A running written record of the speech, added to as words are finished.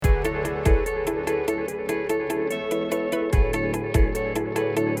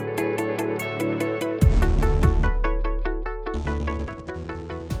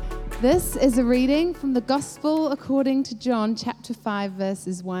This is a reading from the Gospel according to John, chapter 5,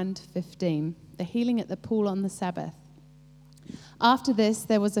 verses 1 to 15, the healing at the pool on the Sabbath. After this,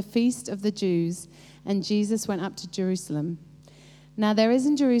 there was a feast of the Jews, and Jesus went up to Jerusalem. Now there is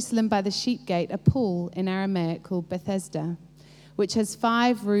in Jerusalem by the sheep gate a pool in Aramaic called Bethesda, which has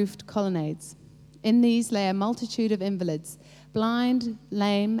 5 roofed colonnades. In these lay a multitude of invalids, blind,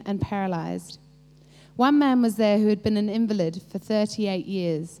 lame, and paralyzed. One man was there who had been an invalid for 38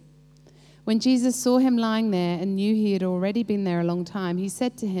 years. When Jesus saw him lying there and knew he had already been there a long time, he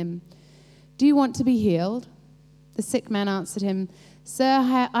said to him, "Do you want to be healed?" The sick man answered him,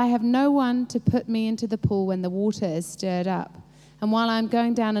 "Sir, I have no one to put me into the pool when the water is stirred up. And while I'm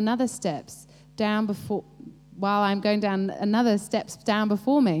going down another steps down before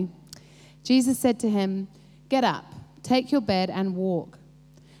me." Jesus said to him, "Get up, take your bed and walk."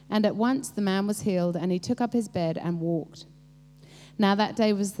 And at once the man was healed, and he took up his bed and walked. Now that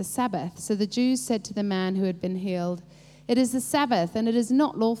day was the Sabbath, so the Jews said to the man who had been healed, "It is the Sabbath, and it is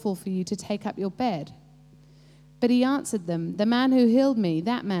not lawful for you to take up your bed." But he answered them, "The man who healed me,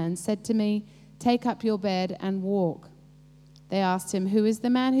 that man, said to me, 'Take up your bed and walk.'" They asked him, "Who is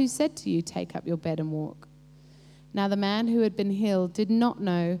the man who said to you, 'Take up your bed and walk'?" Now the man who had been healed did not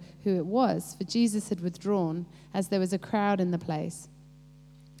know who it was, for Jesus had withdrawn, as there was a crowd in the place.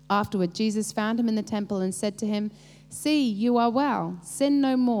 Afterward, Jesus found him in the temple and said to him, "See, you are well. Sin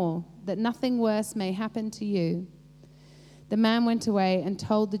no more, that nothing worse may happen to you." The man went away and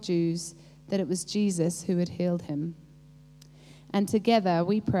told the Jews that it was Jesus who had healed him. And together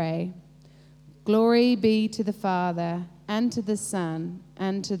we pray, "Glory be to the Father, and to the Son,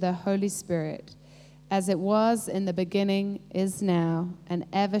 and to the Holy Spirit, as it was in the beginning, is now, and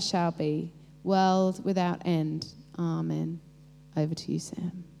ever shall be, world without end. Amen." Over to you,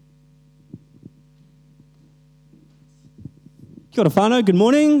 Sam. Kia ora whānau, good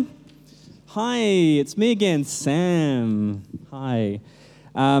morning. Hi, it's me again, Sam. Hi.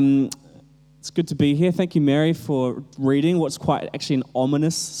 It's good to be here. Thank you, Mary, for reading what's quite actually an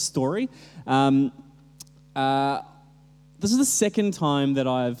ominous story. This is the second time that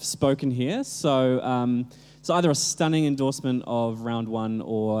I've spoken here, so it's either a stunning endorsement of round one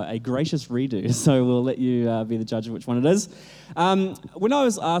or a gracious redo, so we'll let you be the judge of which one it is. When I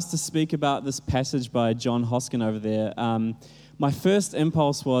was asked to speak about this passage by John Hoskin over there, my first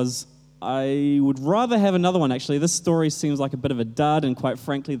impulse was I would rather have another one, actually. This story seems like a bit of a dud, and quite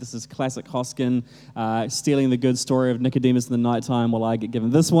frankly, this is classic Hoskin, stealing the good story of Nicodemus in the nighttime while I get given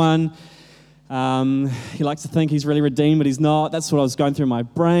this one. He likes to think he's really redeemed, but he's not. That's what I was going through my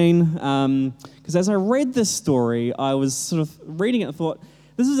brain. Because as I read this story, I was sort of reading it and thought,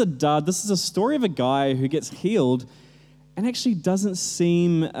 this is a dud. This is a story of a guy who gets healed and actually doesn't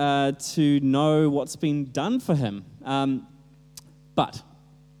seem to know what's been done for him. But,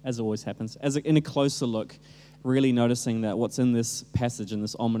 as always happens, in a closer look, really noticing that what's in this passage, in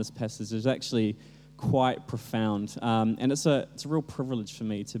this ominous passage, is actually quite profound. And it's a real privilege for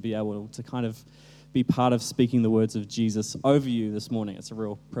me to be able to kind of be part of speaking the words of Jesus over you this morning. It's a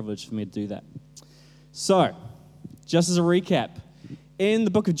real privilege for me to do that. So, just as a recap, in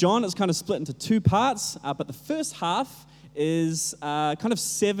the book of John, it's kind of split into 2 parts, but the first half is kind of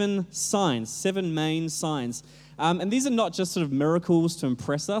 7 signs, 7 main signs. And these are not just sort of miracles to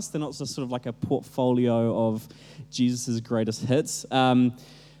impress us. They're not just sort of like a portfolio of Jesus' greatest hits.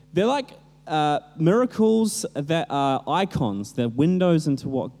 They're like miracles that are icons. They're windows into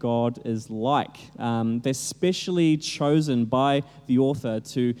what God is like. They're specially chosen by the author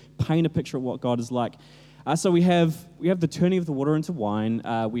to paint a picture of what God is like. So we have the turning of the water into wine.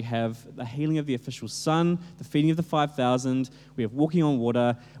 We have the healing of the official son, the feeding of the 5,000. We have walking on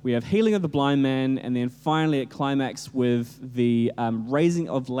water. We have healing of the blind man, and then finally it climax with the raising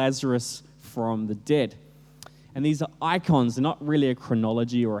of Lazarus from the dead. And these are icons. They're not really a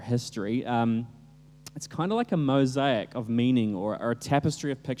chronology or a history. It's kind of like a mosaic of meaning or a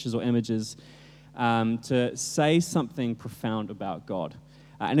tapestry of pictures or images to say something profound about God.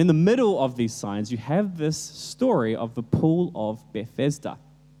 And in the middle of these signs, you have this story of the pool of Bethesda.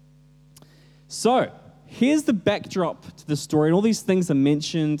 So, here's the backdrop to the story, and all these things are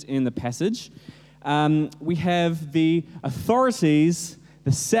mentioned in the passage. We have the authorities,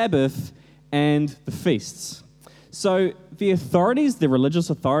 the Sabbath, and the feasts. So, the authorities, the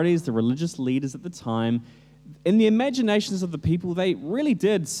religious leaders at the time, in the imaginations of the people, they really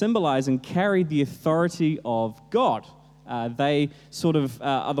did symbolize and carry the authority of God. They sort of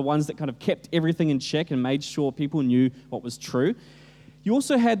are the ones that kind of kept everything in check and made sure people knew what was true. You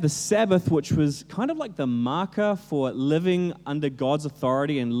also had the Sabbath, which was kind of like the marker for living under God's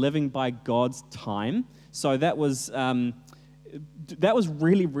authority and living by God's time. So that was that was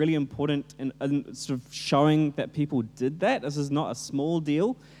really, really important in sort of showing that people did that. This is not a small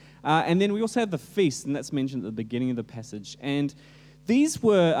deal. And then we also have the feast, and that's mentioned at the beginning of the passage. And these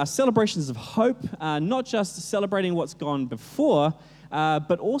were celebrations of hope, not just celebrating what's gone before,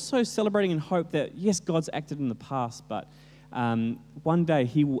 but also celebrating in hope that, yes, God's acted in the past, but one day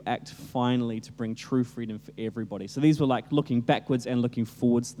he will act finally to bring true freedom for everybody. So these were like looking backwards and looking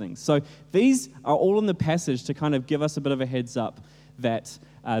forwards things. So these are all in the passage to kind of give us a bit of a heads up that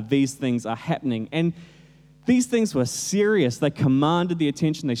these things are happening. And these things were serious. They commanded the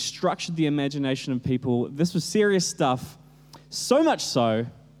attention. They structured the imagination of people. This was serious stuff, so much so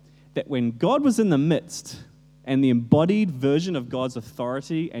that when God was in the midst and the embodied version of God's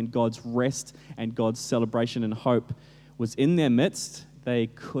authority and God's rest and God's celebration and hope was in their midst, they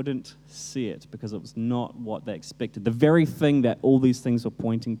couldn't see it because it was not what they expected. The very thing that all these things were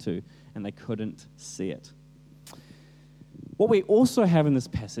pointing to, and they couldn't see it. What we also have in this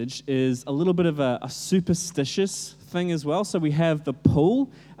passage is a little bit of a superstitious thing as well. So we have the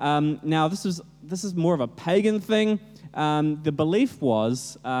pool. Now this is more of a pagan thing. The belief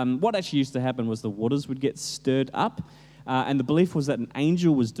was, what actually used to happen was the waters would get stirred up. And the belief was that an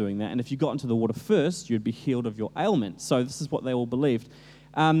angel was doing that, and if you got into the water first, you'd be healed of your ailment. So this is what they all believed.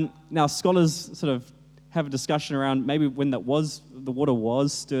 Now, scholars sort of have a discussion around maybe when the water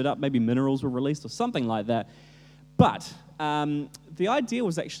was stirred up, maybe minerals were released or something like that. But the idea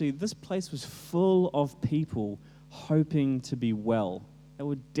was actually this place was full of people hoping to be well. They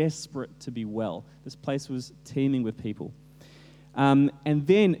were desperate to be well. This place was teeming with people. And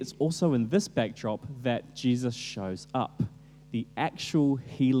then it's also in this backdrop that Jesus shows up. The actual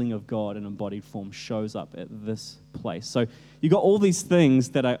healing of God in embodied form shows up at this place. So you got all these things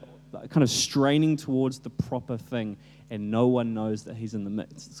that are kind of straining towards the proper thing, and no one knows that he's in the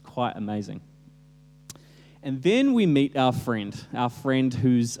midst. It's quite amazing. And then we meet our friend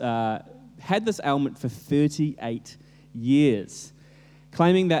who's had this ailment for 38 years,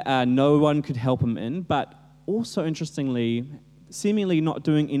 claiming that no one could help him in, but also interestingly, seemingly not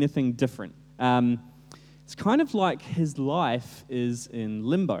doing anything different. It's kind of like his life is in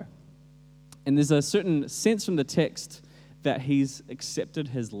limbo. And there's a certain sense from the text that he's accepted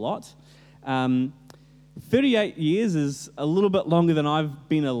his lot. 38 years is a little bit longer than I've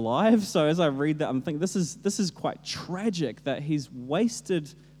been alive. So as I read that, I'm thinking this is quite tragic that he's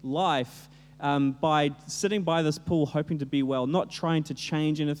wasted life by sitting by this pool hoping to be well, not trying to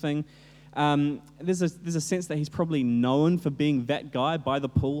change anything. There's a sense that he's probably known for being that guy by the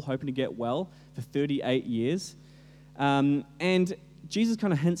pool, hoping to get well for 38 years. And Jesus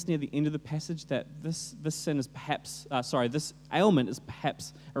kind of hints near the end of the passage that this sin is perhaps, this ailment is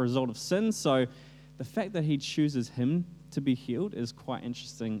perhaps a result of sin. So the fact that he chooses him to be healed is quite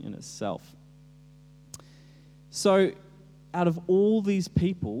interesting in itself. So out of all these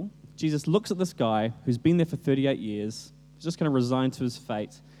people, Jesus looks at this guy who's been there for 38 years, just kind of resigned to his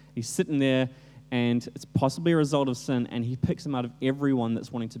fate. He's sitting there, and it's possibly a result of sin, and he picks him out of everyone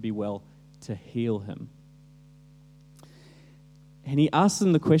that's wanting to be well to heal him. And he asks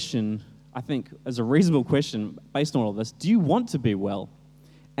him the question, I think, as a reasonable question, based on all of this, do you want to be well?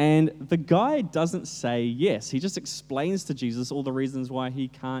 And the guy doesn't say yes. He just explains to Jesus all the reasons why he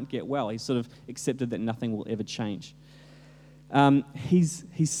can't get well. He's sort of accepted that nothing will ever change. He's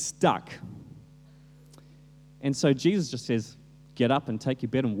stuck. And so Jesus just says, get up and take your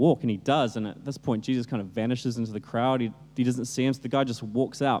bed and walk. And he does. And at this point, Jesus kind of vanishes into the crowd. He doesn't see him, so the guy just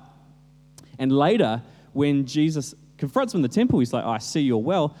walks out. And later, when Jesus confronts him in the temple, he's like, I see you're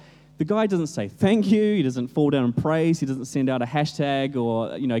well. The guy doesn't say thank you. He doesn't fall down and praise. He doesn't send out a hashtag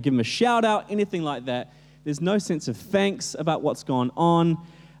or, give him a shout out, anything like that. There's no sense of thanks about what's gone on.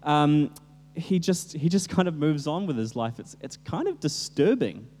 He just kind of moves on with his life. It's kind of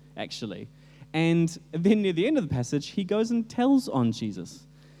disturbing, actually. And then near the end of the passage, he goes and tells on Jesus.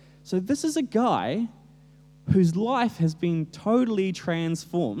 So this is a guy whose life has been totally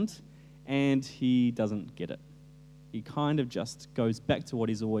transformed, and he doesn't get it. He kind of just goes back to what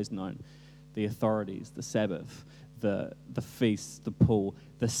he's always known, the authorities, the Sabbath, the feasts, the pool,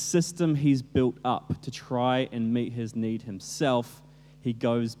 the system he's built up to try and meet his need himself. He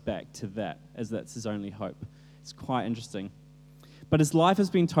goes back to that as that's his only hope. It's quite interesting. But his life has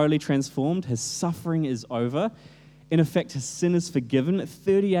been totally transformed. His suffering is over. In effect, his sin is forgiven.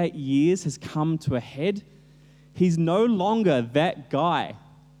 38 years has come to a head. He's no longer that guy,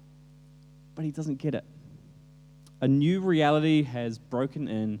 but he doesn't get it. A new reality has broken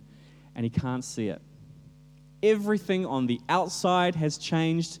in, and he can't see it. Everything on the outside has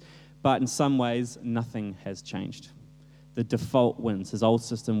changed, but in some ways, nothing has changed. The default wins. His old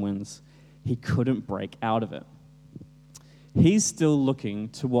system wins. He couldn't break out of it. he's still looking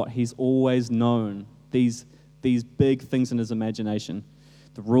to what he's always known, these big things in his imagination,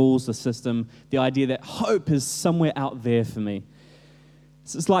 the rules, the system, the idea that hope is somewhere out there for me.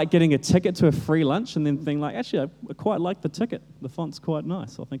 So it's like getting a ticket to a free lunch and then thinking like, actually, I quite like the ticket. The font's quite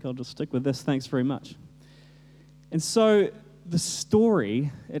nice. I think I'll just stick with this. Thanks very much. And so the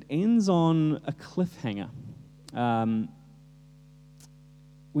story, it ends on a cliffhanger.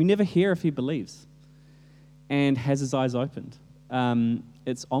 We never hear if he believes and has his eyes opened.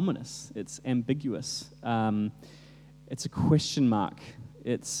 It's ominous. It's ambiguous. It's a question mark.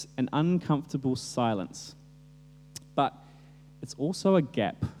 It's an uncomfortable silence. But it's also a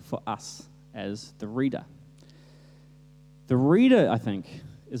gap for us as the reader. The reader, I think,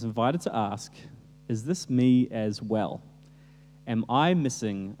 is invited to ask, is this me as well? Am I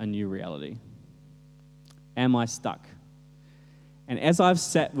missing a new reality? Am I stuck? And as I've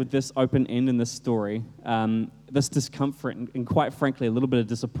sat with this open end in this story, this discomfort and quite frankly, a little bit of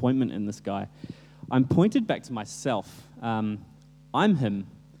disappointment in this guy, I'm pointed back to myself. I'm him.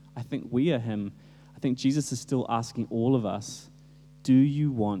 I think we are him. I think Jesus is still asking all of us, do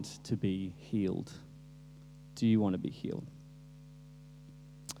you want to be healed? Do you want to be healed?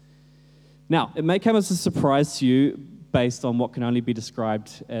 Now, it may come as a surprise to you based on what can only be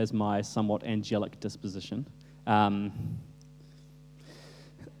described as my somewhat angelic disposition. But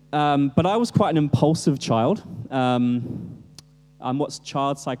I was quite an impulsive child. I'm what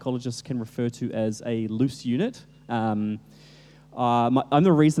child psychologists can refer to as a loose unit. I'm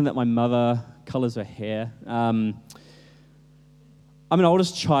the reason that my mother colors her hair. I'm an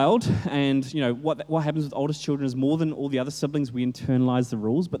oldest child, and what happens with oldest children is more than all the other siblings, we internalize the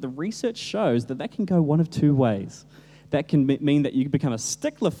rules, but the research shows that can go one of two ways. That can mean that you become a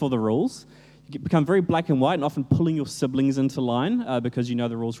stickler for the rules, you become very black and white and often pulling your siblings into line because you know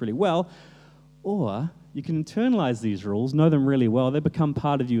the rules really well, or you can internalize these rules, know them really well, they become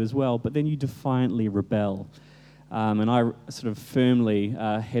part of you as well, but then you defiantly rebel. And I sort of firmly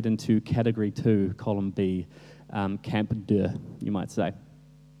head into category 2, column B, Camp 2, you might say.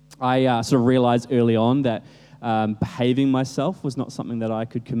 I sort of realized early on that behaving myself was not something that I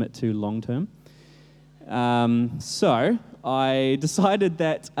could commit to long term. So I decided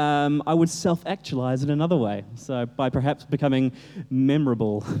that I would self-actualize in another way, so by perhaps becoming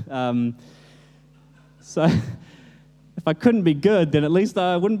memorable. So if I couldn't be good, then at least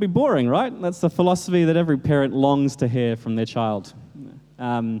I wouldn't be boring, right? That's the philosophy that every parent longs to hear from their child.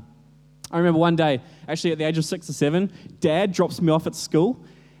 I remember one day, actually at the age of 6 or 7, Dad drops me off at school,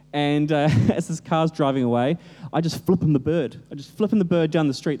 and as his car's driving away, I just flip him the bird. I just flip him the bird down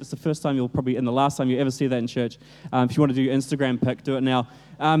the street. That's the first time and the last time you ever see that in church. If you want to do your Instagram pic, do it now.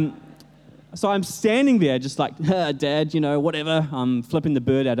 So I'm standing there just like, Dad, whatever. I'm flipping the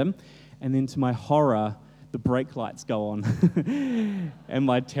bird at him. And then to my horror, the brake lights go on. And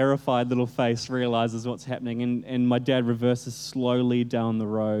my terrified little face realizes what's happening. And my dad reverses slowly down the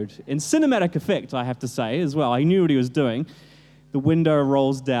road. In cinematic effect, I have to say, as well. I knew what he was doing. The window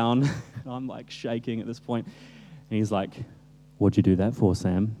rolls down. I'm like shaking at this point. And he's like, what'd you do that for,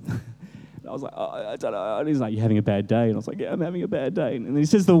 Sam? And I was like, I don't know. And he's like, you having a bad day? And I was like, yeah, I'm having a bad day. And he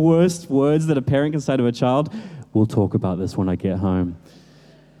says the worst words that a parent can say to a child. We'll talk about this when I get home.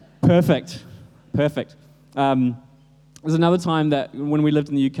 Perfect. There's another time that when we lived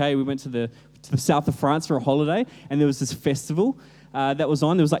in the UK, we went to the south of France for a holiday, and there was this festival that was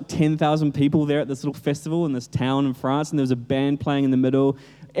on. There was like 10,000 people there at this little festival in this town in France, and there was a band playing in the middle.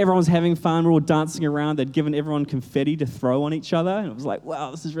 Everyone was having fun. We were all dancing around. They'd given everyone confetti to throw on each other, and it was like,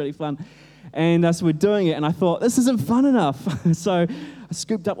 wow, this is really fun. And so we're doing it, and I thought, this isn't fun enough. So I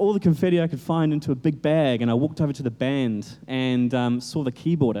scooped up all the confetti I could find into a big bag, and I walked over to the band and saw the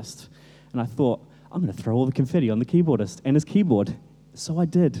keyboardist. And I thought, I'm going to throw all the confetti on the keyboardist and his keyboard. So I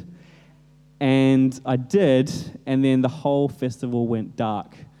did. And then the whole festival went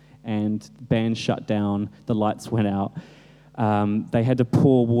dark, and the band shut down, the lights went out. They had to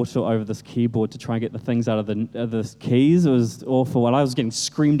pour water over this keyboard to try and get the things out of the keys. It was awful. And I was getting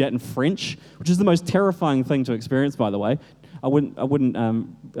screamed at in French, which is the most terrifying thing to experience, by the way. I wouldn't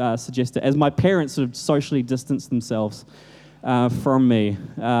suggest it, as my parents sort of socially distanced themselves from me.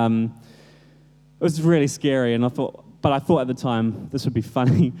 It was really scary, and I thought at the time, this would be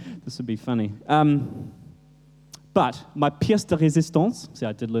funny. But my pièce de résistance, see,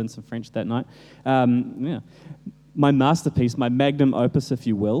 I did learn some French that night. My masterpiece, my magnum opus, if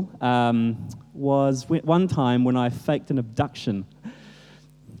you will, was one time when I faked an abduction.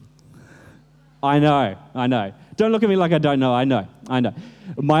 I know. Don't look at me like I don't know. I know.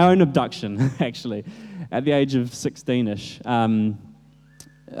 My own abduction, actually, at the age of 16-ish.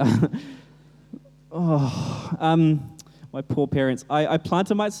 my poor parents. I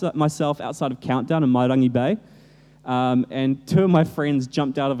planted myself outside of Countdown in Mairangi Bay, and two of my friends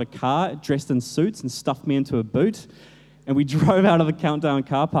jumped out of a car dressed in suits and stuffed me into a boot, and we drove out of the Countdown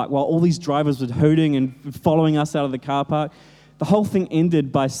car park while all these drivers were hooting and following us out of the car park. The whole thing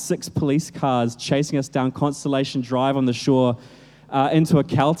ended by 6 police cars chasing us down Constellation Drive on the shore into a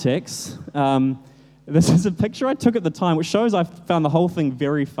Caltex. This is a picture I took at the time, which shows I found the whole thing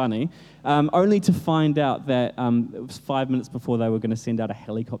very funny, only to find out that it was 5 minutes before they were going to send out a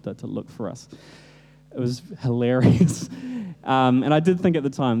helicopter to look for us. It was hilarious. And I did think at the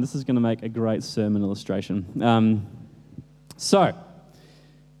time, this is going to make a great sermon illustration. So,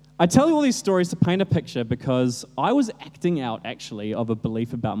 I tell you all these stories to paint a picture because I was acting out, actually, of a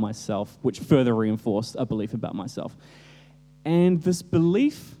belief about myself, which further reinforced a belief about myself. And this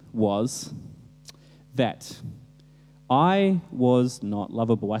belief was that I was not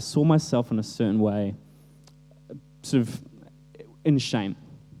lovable. I saw myself in a certain way, sort of in shame.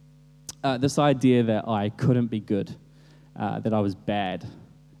 This idea that I couldn't be good, that I was bad,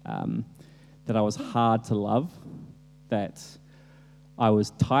 that I was hard to love, that I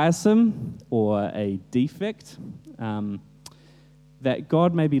was tiresome or a defect, that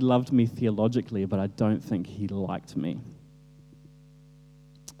God maybe loved me theologically, but I don't think he liked me.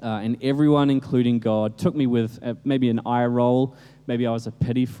 And everyone, including God, took me with maybe an eye roll. Maybe I was a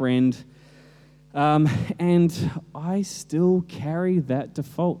pity friend. And I still carry that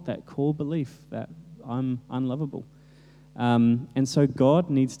default, that core belief that I'm unlovable. And so God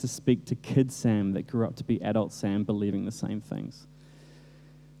needs to speak to kid Sam that grew up to be adult Sam believing the same things.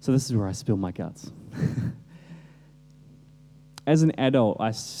 So this is where I spill my guts. As an adult,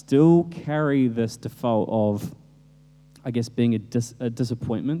 I still carry this default of, I guess, being a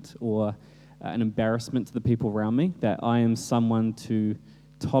disappointment or an embarrassment to the people around me, that I am someone to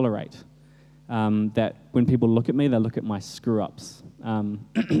tolerate, that when people look at me, they look at my screw-ups.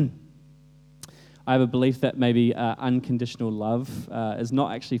 I have a belief that maybe unconditional love is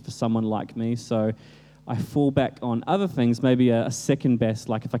not actually for someone like me, so I fall back on other things, maybe a second best,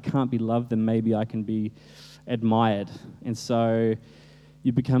 like if I can't be loved, then maybe I can be admired. And so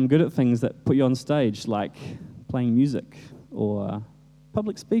you become good at things that put you on stage, like playing music or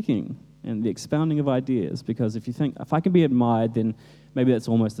public speaking and the expounding of ideas, because if you think, if I can be admired, then maybe that's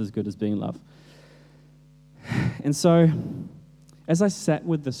almost as good as being loved. And so as I sat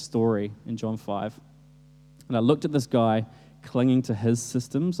with this story in John 5, and I looked at this guy clinging to his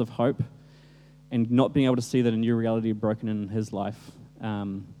systems of hope and not being able to see that a new reality had broken in his life,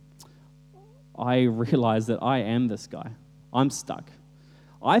 I realized that I am this guy. I'm stuck.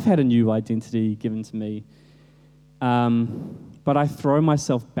 I've had a new identity given to me, but I throw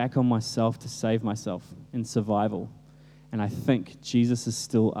myself back on myself to save myself in survival. And I think Jesus is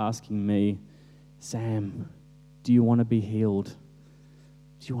still asking me, Sam, do you want to be healed?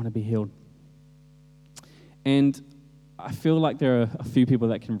 Do you want to be healed? And I feel like there are a few people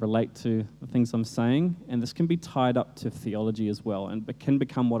that can relate to the things I'm saying, and this can be tied up to theology as well, and it can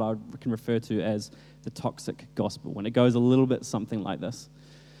become what I can refer to as the toxic gospel, when it goes a little bit something like this.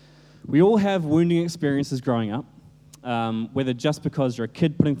 We all have wounding experiences growing up, whether just because you're a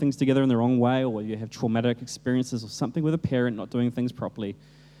kid putting things together in the wrong way, or you have traumatic experiences or something with a parent not doing things properly,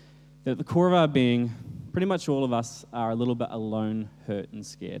 that at the core of our being, pretty much all of us are a little bit alone, hurt, and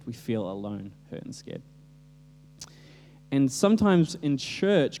scared. We feel alone, hurt, and scared. And sometimes in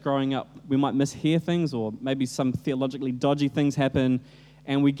church growing up, we might mishear things, or maybe some theologically dodgy things happen,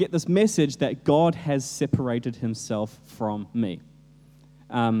 and we get this message that God has separated himself from me.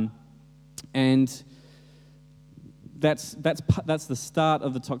 And that's the start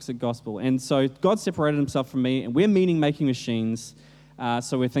of the toxic gospel. And so God separated himself from me, and we're meaning-making machines.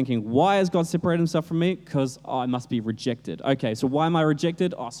 So we're thinking, why has God separated himself from me? Because I must be rejected. Okay, so why am I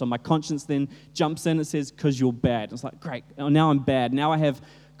rejected? So my conscience then jumps in and says, because you're bad. It's like, great, now I'm bad. Now I have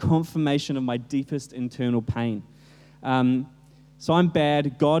confirmation of my deepest internal pain. So I'm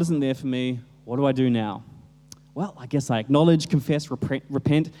bad. God isn't there for me. What do I do now? Well, I guess I acknowledge, confess,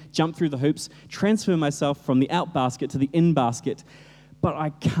 repent, jump through the hoops, transfer myself from the out basket to the in basket. But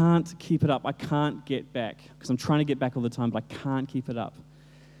I can't keep it up. I can't get back, because I'm trying to get back all the time, but I can't keep it up.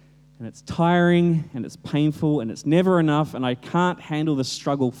 And it's tiring, and it's painful, and it's never enough, and I can't handle the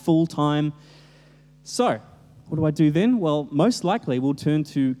struggle full time. So, what do I do then? Well, most likely we'll turn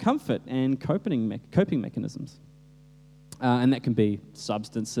to comfort and coping mechanisms. And that can be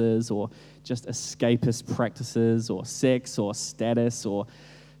substances, or just escapist practices, or sex, or status, or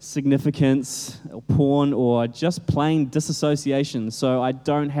significance, or porn, or just plain disassociation, so I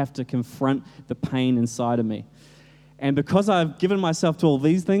don't have to confront the pain inside of me. And because I've given myself to all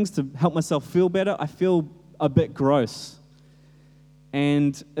these things to help myself feel better, I feel a bit gross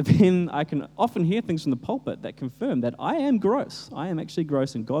And then I can often hear things from the pulpit that confirm that I am gross. I am actually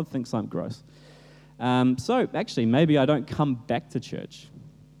gross, and God thinks I'm gross. So actually, maybe I don't come back to church.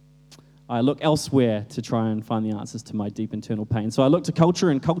 I look elsewhere to try and find the answers to my deep internal pain. So I look to culture,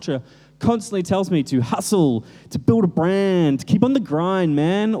 and culture constantly tells me to hustle, to build a brand, to keep on the grind,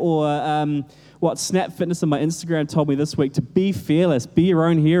 man. Or what Snap Fitness on my Instagram told me this week, to be fearless, be your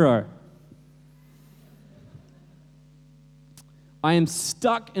own hero. I am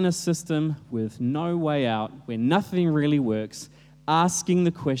stuck in a system with no way out, where nothing really works, asking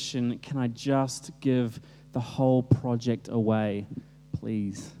the question, can I just give the whole project away,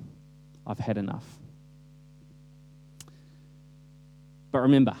 please? I've had enough. But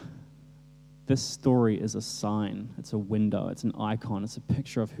remember, this story is a sign, it's a window, it's an icon, it's a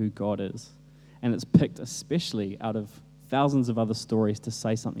picture of who God is. And it's picked especially out of thousands of other stories to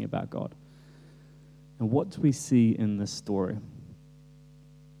say something about God. And what do we see in this story?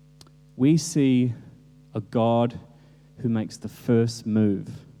 We see a God who makes the first move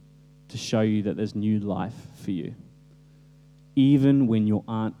to show you that there's new life for you, even when you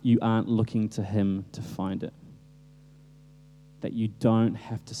aren't looking to him to find it. That you don't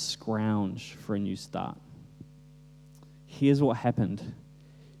have to scrounge for a new start. Here's what happened.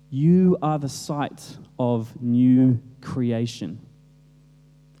 You are the site of new creation.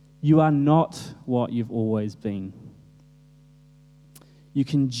 You are not what you've always been. You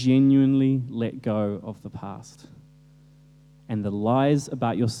can genuinely let go of the past and the lies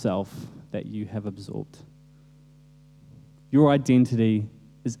about yourself that you have absorbed. Your identity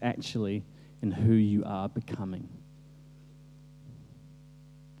is actually in who you are becoming.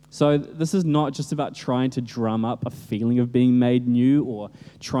 So this is not just about trying to drum up a feeling of being made new or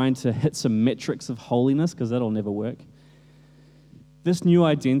trying to hit some metrics of holiness, because that'll never work. This new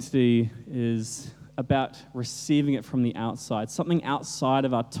identity is about receiving it from the outside, something outside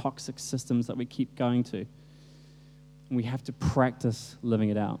of our toxic systems that we keep going to. And we have to practice living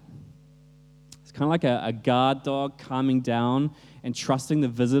it out. It's kind of like a guard dog calming down and trusting the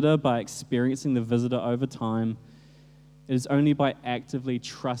visitor by experiencing the visitor over time. It is only by actively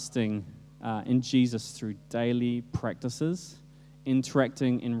trusting in Jesus through daily practices,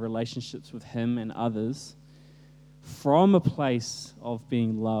 interacting in relationships with him and others, from a place of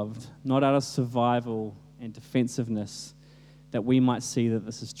being loved, not out of survival and defensiveness, that we might see that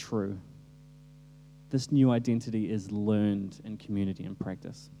this is true. This new identity is learned in community and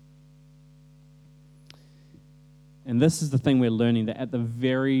practice. And this is the thing we're learning, that at the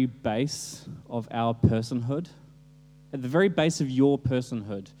very base of our personhood, at the very base of your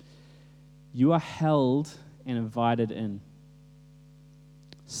personhood, you are held and invited in.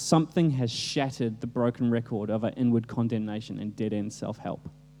 Something has shattered the broken record of our inward condemnation and dead-end self-help.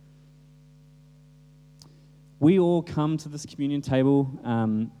 We all come to this communion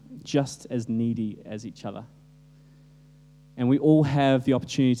table just as needy as each other. And we all have the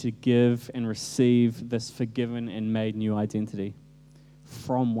opportunity to give and receive this forgiven and made new identity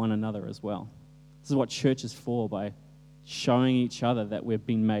from one another as well. This is what church is for, by showing each other that we've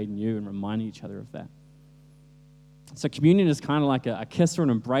been made new and reminding each other of that. So communion is kind of like a kiss or an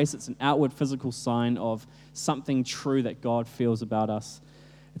embrace. It's an outward physical sign of something true that God feels about us.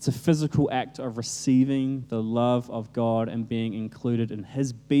 It's a physical act of receiving the love of God and being included in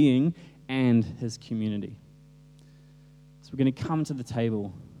his being and his community. So we're going to come to the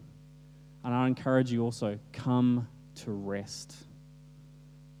table, and I encourage you also, come to rest.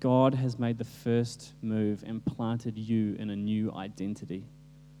 God has made the first move and planted you in a new identity.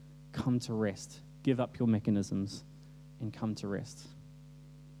 Come to rest. Give up your mechanisms and come to rest.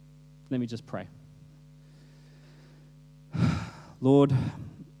 Let me just pray. Lord,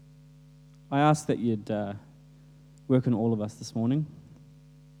 I ask that you'd work on all of us this morning.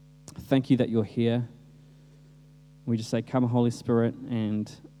 Thank you that you're here. We just say, come, Holy Spirit,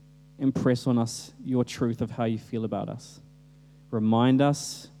 and impress on us your truth of how you feel about us. Remind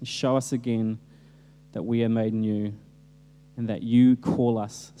us and show us again that we are made new and that you call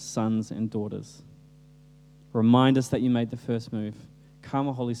us sons and daughters. Remind us that you made the first move. Come,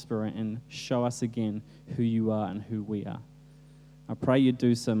 Holy Spirit, and show us again who you are and who we are. I pray you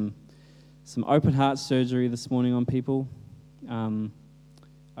do some open heart surgery this morning on people.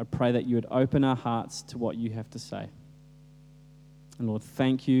 I pray that you would open our hearts to what you have to say. And Lord,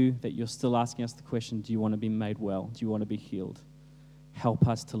 thank you that you're still asking us the question, do you want to be made well? Do you want to be healed? Help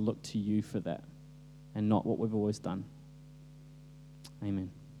us to look to you for that and not what we've always done. Amen.